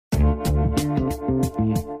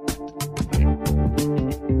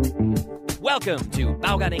Welcome to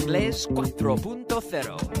Baugan Inglés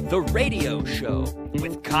 4.0, the radio show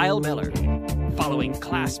with Kyle Miller. Following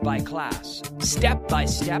class by class, step by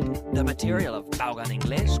step, the material of Baugan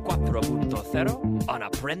Inglés 4.0 on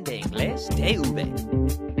Aprende Inglés TV.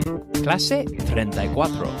 Clase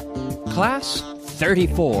 34. Class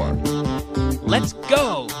 34. Let's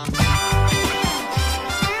go!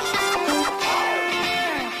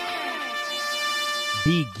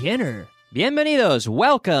 Beginner. Bienvenidos.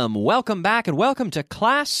 Welcome back, and welcome to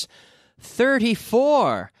Class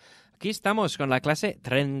 34. Aquí estamos con la clase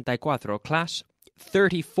 34, Class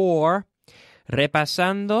 34,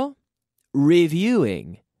 repasando,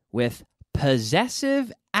 reviewing with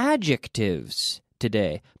possessive adjectives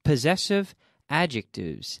today. Possessive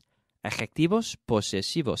adjectives. Adjetivos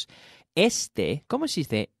posesivos. ¿Cómo se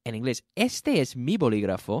dice en inglés? Este es mi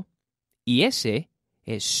bolígrafo y ese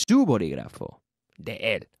es su bolígrafo, de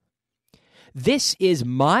él. This is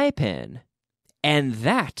my pen, and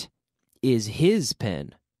that is his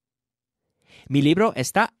pen. Mi libro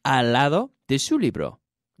está al lado de su libro,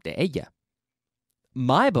 de ella.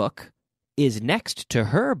 My book is next to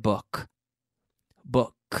her book.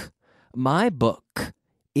 Book. My book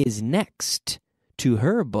is next to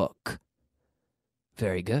her book.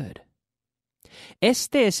 Very good.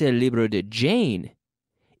 Este es el libro de Jane,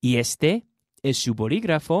 y este es su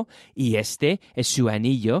bolígrafo, y este es su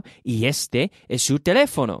anillo, y este es su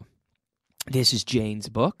teléfono. This is Jane's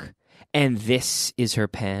book, and this is her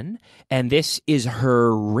pen, and this is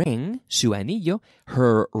her ring, su anillo,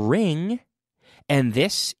 her ring, and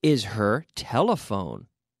this is her telephone.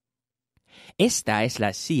 Esta es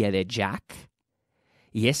la silla de Jack,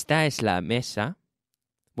 y esta es la mesa.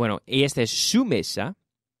 Bueno, y esta es su mesa,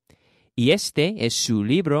 y este es su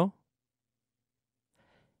libro.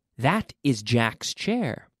 That is Jack's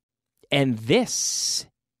chair, and this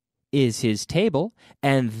is his table,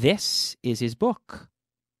 and this is his book.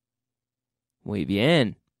 Muy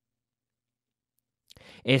bien.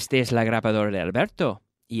 Este es la grapadora de Alberto,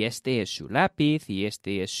 y este es su lápiz, y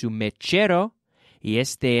este es su mechero, y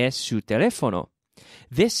este es su teléfono.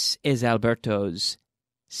 This is Alberto's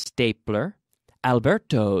stapler.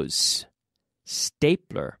 Alberto's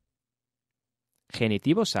stapler.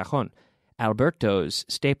 Genitivo sajón. Alberto's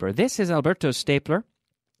stapler. This is Alberto's stapler,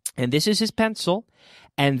 and this is his pencil,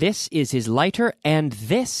 and this is his lighter, and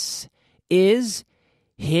this is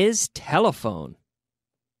his telephone.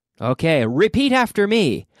 Okay, repeat after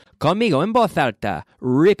me. Conmigo en voz alta.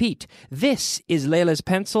 Repeat. This is Layla's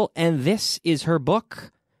pencil, and this is her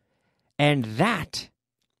book, and that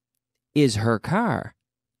is her car.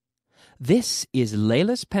 This is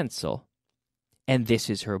Layla's pencil, and this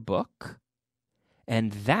is her book,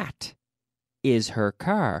 and that is her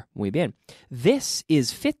car. Muy bien. This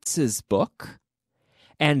is Fitz's book,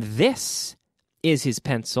 and this is his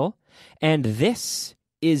pencil, and this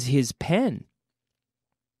is his pen.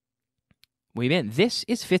 Muy bien. This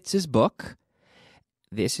is Fitz's book,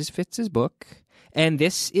 this is Fitz's book, and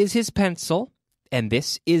this is his pencil, and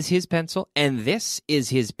this is his pencil, and this is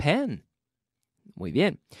his pen. Muy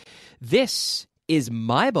bien. This is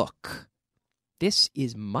my book. This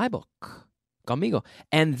is my book. Conmigo.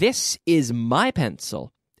 And this is my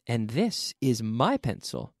pencil. And this is my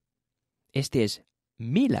pencil. Este es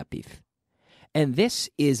mi lápiz. And this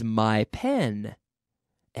is my pen.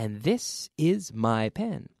 And this is my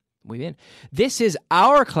pen. Muy bien. This is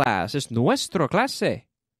our class. Es nuestro clase.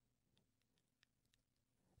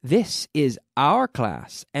 This is our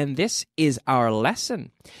class. And this is our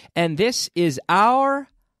lesson. And this is our,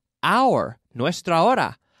 nuestra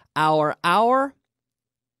hora. Our hour,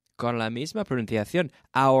 con la misma pronunciación.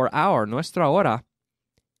 Our hour, nuestra hora.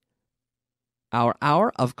 Our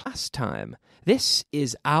hour of class time. This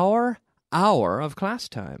is our hour of class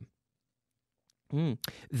time.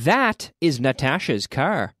 That is Natasha's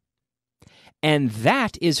car. And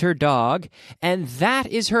that is her dog. And that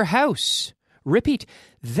is her house. Repeat.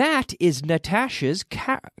 That is Natasha's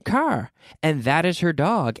car. And that is her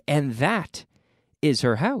dog. And that is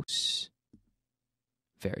her house.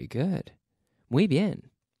 Very good. Muy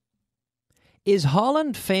bien. Is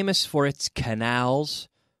Holland famous for its canals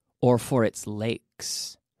or for its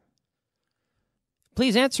lakes?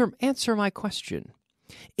 Please answer my question.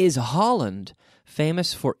 Is Holland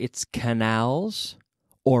famous for its canals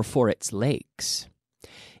or for its lakes?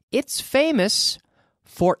 It's famous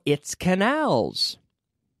for its canals.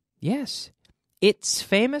 Yes, it's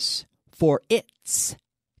famous for its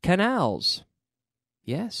canals.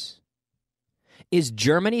 Yes. Is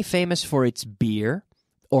Germany famous for its beer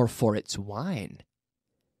or for its wine?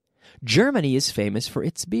 Germany is famous for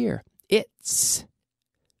its beer. It's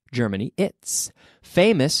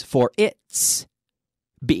famous for its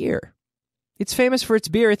beer. It's famous for its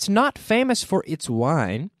beer. It's not famous for its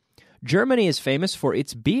wine. Germany is famous for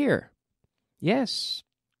its beer. Yes.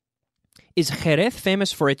 Is Jerez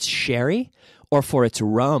famous for its sherry or for its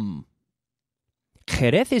rum?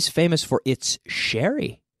 Jerez is famous for its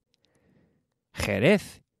sherry.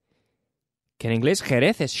 Jerez. Que en inglés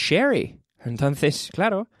Jerez es sherry. Entonces,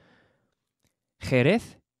 claro,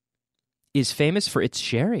 Jerez is famous for its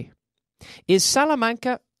sherry. Is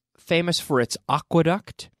Salamanca famous for its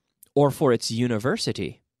aqueduct or for its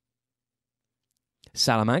university?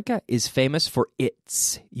 Salamanca is famous for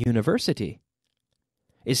its university.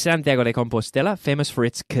 Is Santiago de Compostela famous for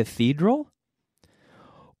its cathedral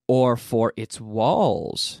or for its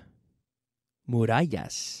walls?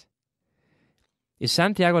 Murallas. Is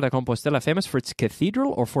Santiago de Compostela famous for its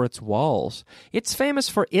cathedral or for its walls? It's famous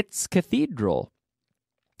for its cathedral.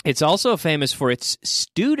 It's also famous for its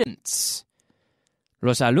students,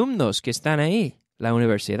 los alumnos que están ahí, la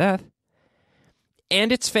universidad.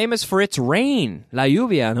 And it's famous for its rain, la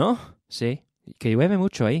lluvia, ¿no? Sí, que llueve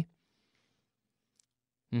mucho ahí.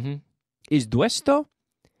 Mm-hmm. Is Duesto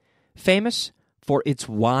famous for its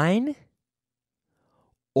wine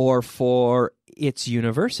or for its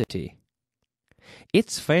university?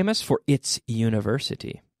 It's famous for its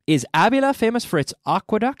university. Is Avila famous for its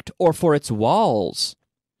aqueduct or for its walls?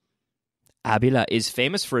 Avila is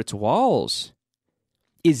famous for its walls.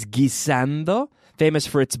 Is Guisando famous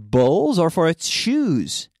for its bulls or for its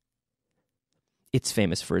shoes? It's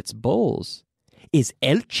famous for its bulls. Is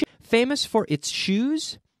Elche famous for its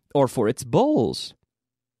shoes or for its bulls?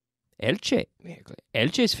 Elche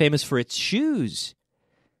is famous for its shoes.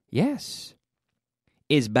 Yes.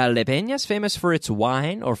 Is Valdepeñas famous for its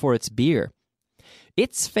wine or for its beer?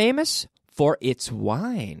 It's famous for its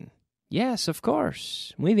wine. Yes, of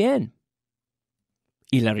course. Muy bien.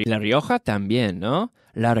 Y La Rioja también, ¿no?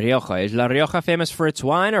 La Rioja. Is La Rioja famous for its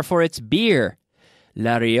wine or for its beer?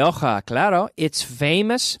 La Rioja, claro, it's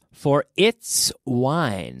famous for its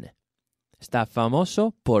wine. Está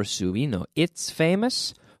famoso por su vino. It's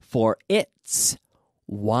famous for its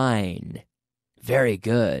wine. Very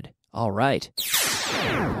good. All right.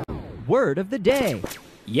 Word of the day.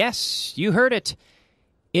 Yes, you heard it.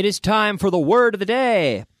 It is time for the word of the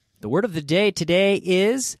day. The word of the day today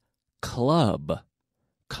is club.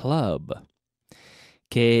 Club.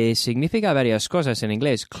 Que significa varias cosas en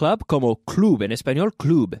inglés. Club como club. En español,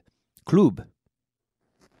 club. Club.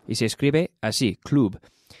 Y se escribe así, club.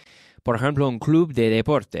 Por ejemplo, un club de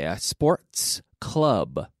deporte. A sports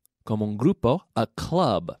club. Como un grupo, a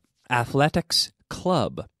club. Athletics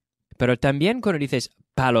club. Pero también cuando dices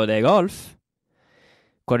palo de golf,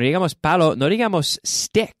 cuando digamos palo, no digamos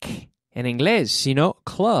stick en inglés, sino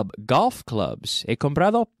club, golf clubs. He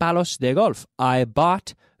comprado palos de golf. I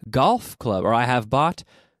bought golf club, or I have bought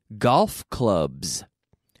golf clubs.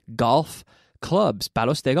 Golf clubs,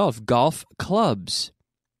 palos de golf, golf clubs.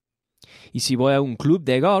 Y si voy a un club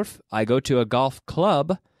de golf, I go to a golf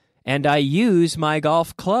club and I use my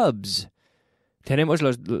golf clubs. Tenemos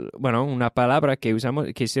una palabra que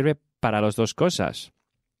usamos que sirve para las dos cosas.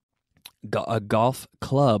 A golf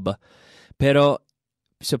club. Pero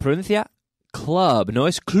se pronuncia club, no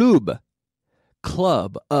es club.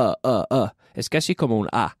 Club, Es casi como un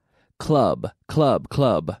A. Club, club,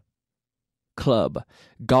 club. Club.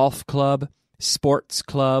 Golf club, sports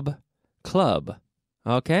club, club.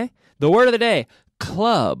 Okay? The word of the day,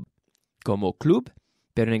 club. Como club,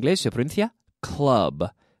 pero en inglés se pronuncia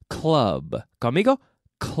club. Club. Conmigo,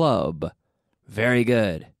 club. Very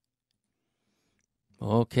good.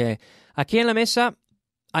 Okay. Aquí en la mesa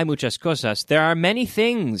hay muchas cosas. There are many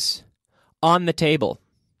things on the table.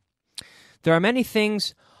 There are many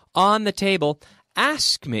things on the table.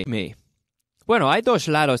 Ask me. Bueno, hay dos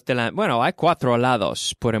lados hay cuatro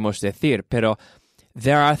lados, podemos decir, pero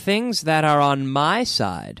there are things that are on my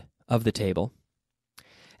side of the table,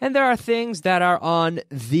 and there are things that are on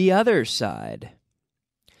the other side.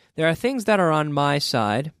 There are things that are on my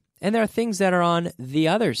side, and there are things that are on the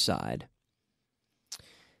other side.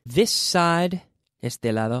 This side, este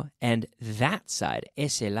lado, and that side,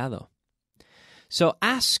 ese lado. So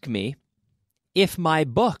ask me if my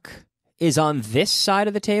book is on this side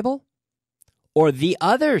of the table or the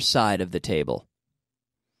other side of the table.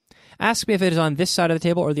 Ask me if it is on this side of the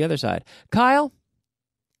table or the other side. Kyle,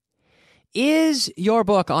 is your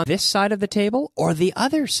book on this side of the table or the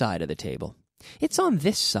other side of the table? It's on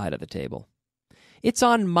this side of the table. It's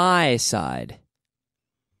on my side.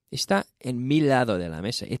 Está en mi lado de la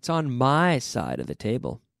mesa. It's on my side of the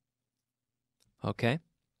table. Okay?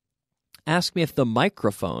 Ask me if the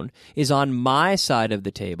microphone is on my side of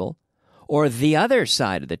the table or the other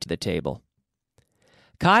side of the table.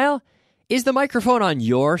 Kyle, Is the microphone on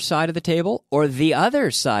your side of the table or the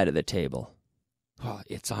other side of the table? Well,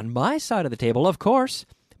 it's on my side of the table, of course,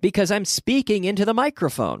 because I'm speaking into the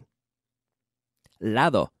microphone.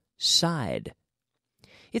 Lado, side.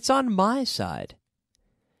 It's on my side.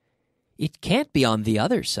 It can't be on the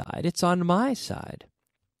other side. It's on my side.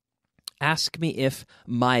 Ask me if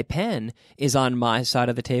my pen is on my side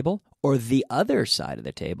of the table or the other side of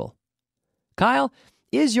the table. Kyle,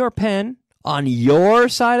 is your pen on your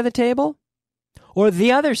side of the table or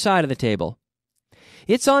the other side of the table?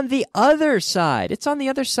 It's on the other side. It's on the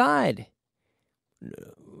other side.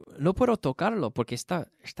 No puedo tocarlo porque está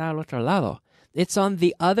al otro lado. It's on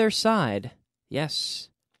the other side. Yes,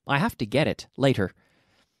 I have to get it later.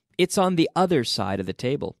 It's on the other side of the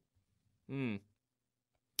table. También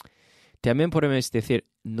podemos decir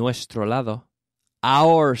nuestro lado.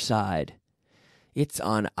 Our side. It's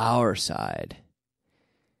on our side.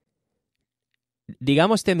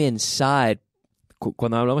 Digamos también side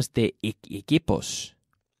cuando hablamos de equipos.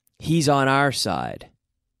 He's on our side.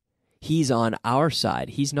 He's on our side.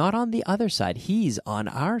 He's not on the other side. He's on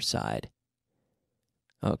our side.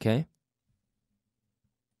 Okay.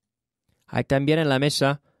 Hay también en la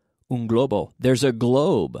mesa un globo. There's a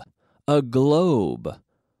globe. A globe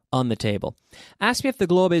on the table. Ask me if the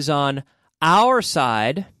globe is on our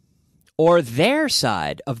side or their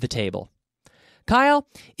side of the table. Kyle,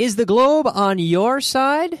 is the globe on your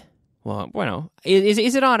side? Well, bueno,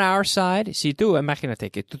 is it on our side? Si tú,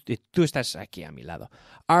 imagínate que tú estás aquí a mi lado.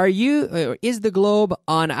 Is the globe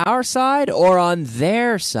on our side or on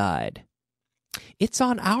their side? It's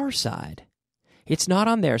on our side. It's not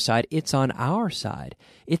on their side. It's on our side.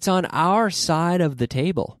 It's on our side of the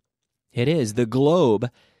table. It is. The globe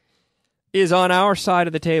is on our side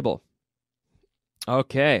of the table.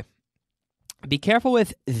 Okay. Be careful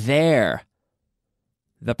with there.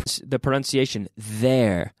 The pronunciation,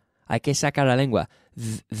 there. Hay que sacar la lengua.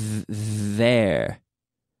 There.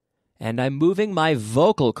 And I'm moving my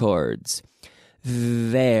vocal cords.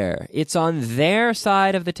 There. It's on their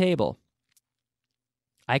side of the table.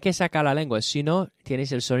 Hay que sacar la lengua, si no,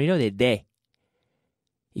 tienes el sonido de D.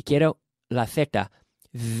 Y quiero la Z.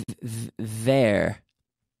 There.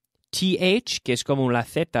 TH, que es como la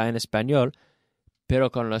Z en español, pero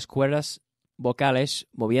con las cuerdas vocales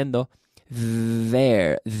moviendo.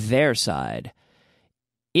 Their side.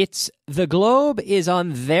 The globe is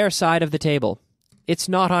on their side of the table. It's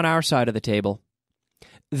not on our side of the table.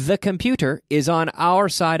 The computer is on our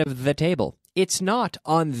side of the table. It's not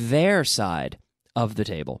on their side of the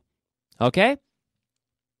table. Okay?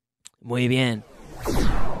 Muy bien.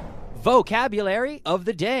 Vocabulary of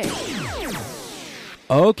the day.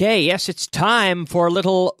 Okay, yes, it's time for a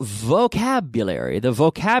little vocabulary. The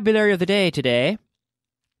vocabulary of the day today.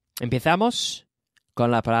 Empezamos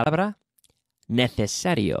con la palabra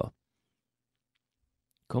necesario.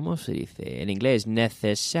 ¿Cómo se dice en inglés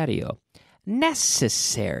necesario?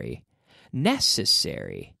 Necessary.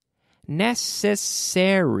 Necessary.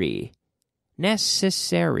 Necessary.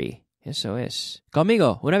 Necessary. Eso es.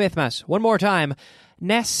 Conmigo, una vez más. One more time.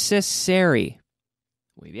 Necessary.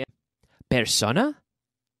 Muy bien. Persona.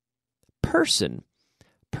 Person.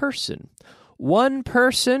 Person. One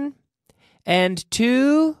person and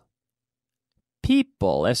two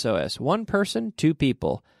people. Eso es. One person, two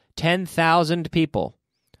people. 10,000 people.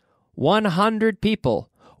 100 people.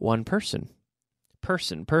 One person.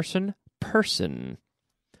 Person, person, person.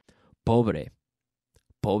 Pobre.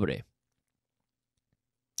 Pobre.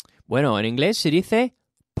 Bueno, en inglés se dice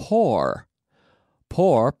poor.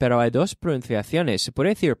 Poor, pero hay dos pronunciaciones. Se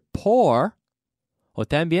puede decir poor o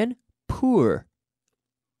también poor.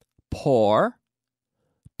 Poor,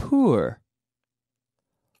 poor.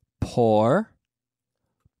 Poor,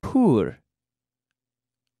 poor.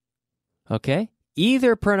 Okay?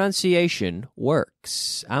 Either pronunciation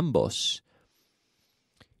works. Ambos.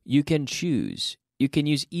 You can choose. You can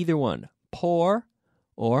use either one. Poor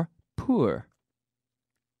or poor.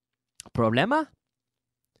 Problema?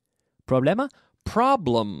 Problema?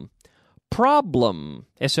 Problem. Problem.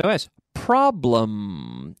 Eso es.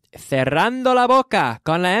 Problem. Cerrando la boca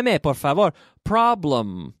con la M, por favor.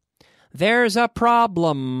 Problem. There's a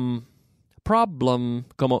problem. Problem.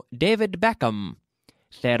 Como David Beckham.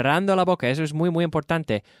 Cerrando la boca. Eso es muy, muy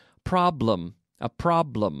importante. Problem. A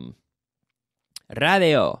problem.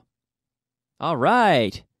 Radio. All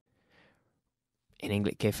right. En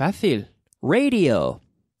inglés, qué fácil. Radio.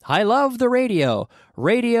 I love the radio.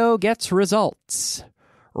 Radio gets results.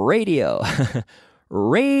 Radio.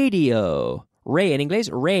 Radio. Ray in inglés,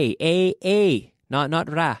 ray. A. Not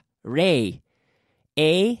ra. Ray.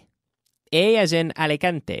 A as in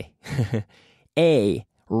Alicante. A.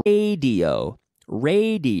 Radio.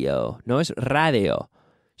 Radio. No es radio,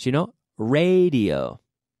 sino radio.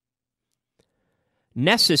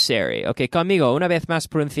 Necessary. Ok, conmigo, una vez más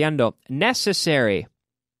pronunciando. Necessary.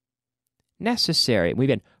 Necessary. Muy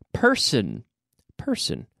bien. Person.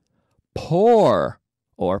 Person. Poor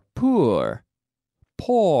or poor.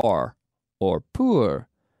 Poor or poor.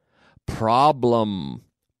 Problem.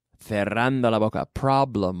 Cerrando la boca.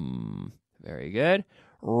 Problem. Very good.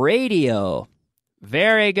 Radio.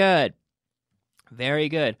 Very good. Very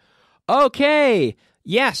good. Okay.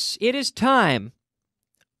 Yes, it is time.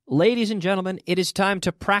 Ladies and gentlemen, it is time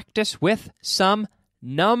to practice with some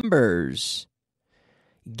numbers.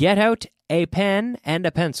 Get out a pen and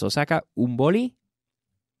a pencil. Saca un boli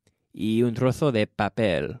y un trozo de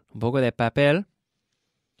papel. Un poco de papel.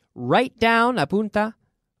 Write down, apunta,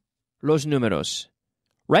 los números.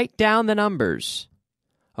 Write down the numbers.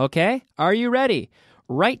 Okay? Are you ready?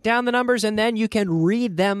 Write down the numbers and then you can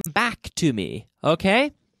read them back to me.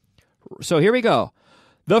 Okay? So here we go.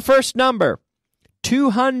 The first number,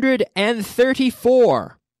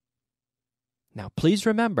 234. Now please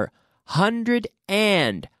remember, hundred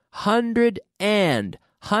and.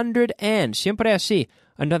 Siempre así.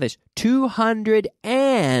 Entonces,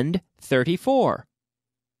 234.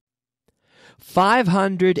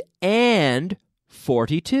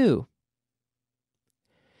 542.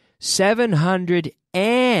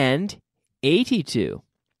 782.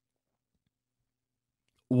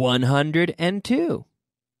 102.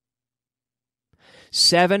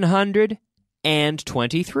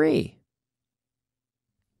 723.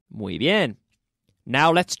 Muy bien.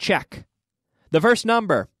 Now let's check. The first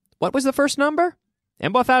number. What was the first number?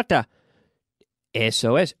 En voz alta.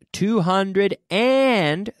 Eso es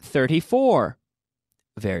 234.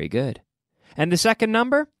 Very good. And the second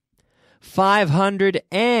number?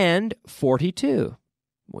 542.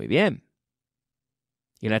 Muy bien.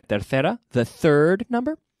 Y la tercera, the third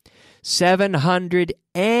number?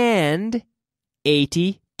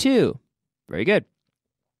 782. Very good.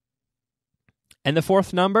 And the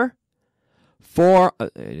fourth number?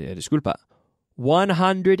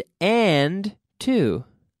 102.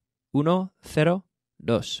 102.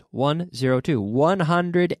 102.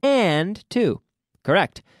 102.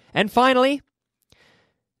 Correct. And finally,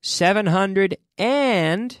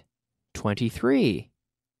 723.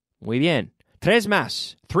 Muy bien. Tres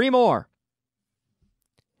más. Three more.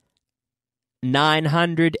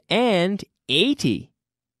 980.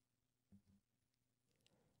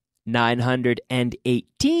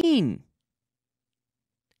 918.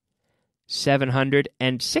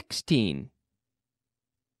 716.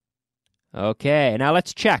 Okay, now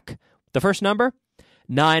let's check. The first number?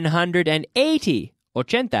 980.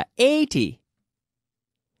 80. 80.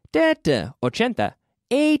 80.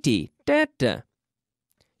 80.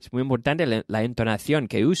 Es muy importante la entonación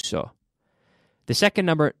que uso. The second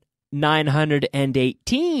number,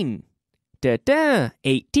 918. 18.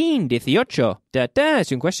 18.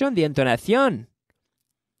 Es una cuestión de entonación.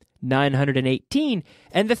 918.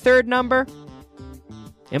 And the third number,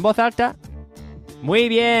 en voz alta. Muy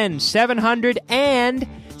bien.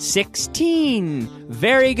 716.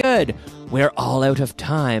 Very good. We're all out of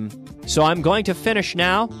time. So I'm going to finish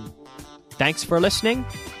now. Thanks for listening,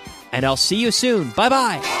 and I'll see you soon.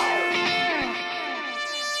 Bye-bye.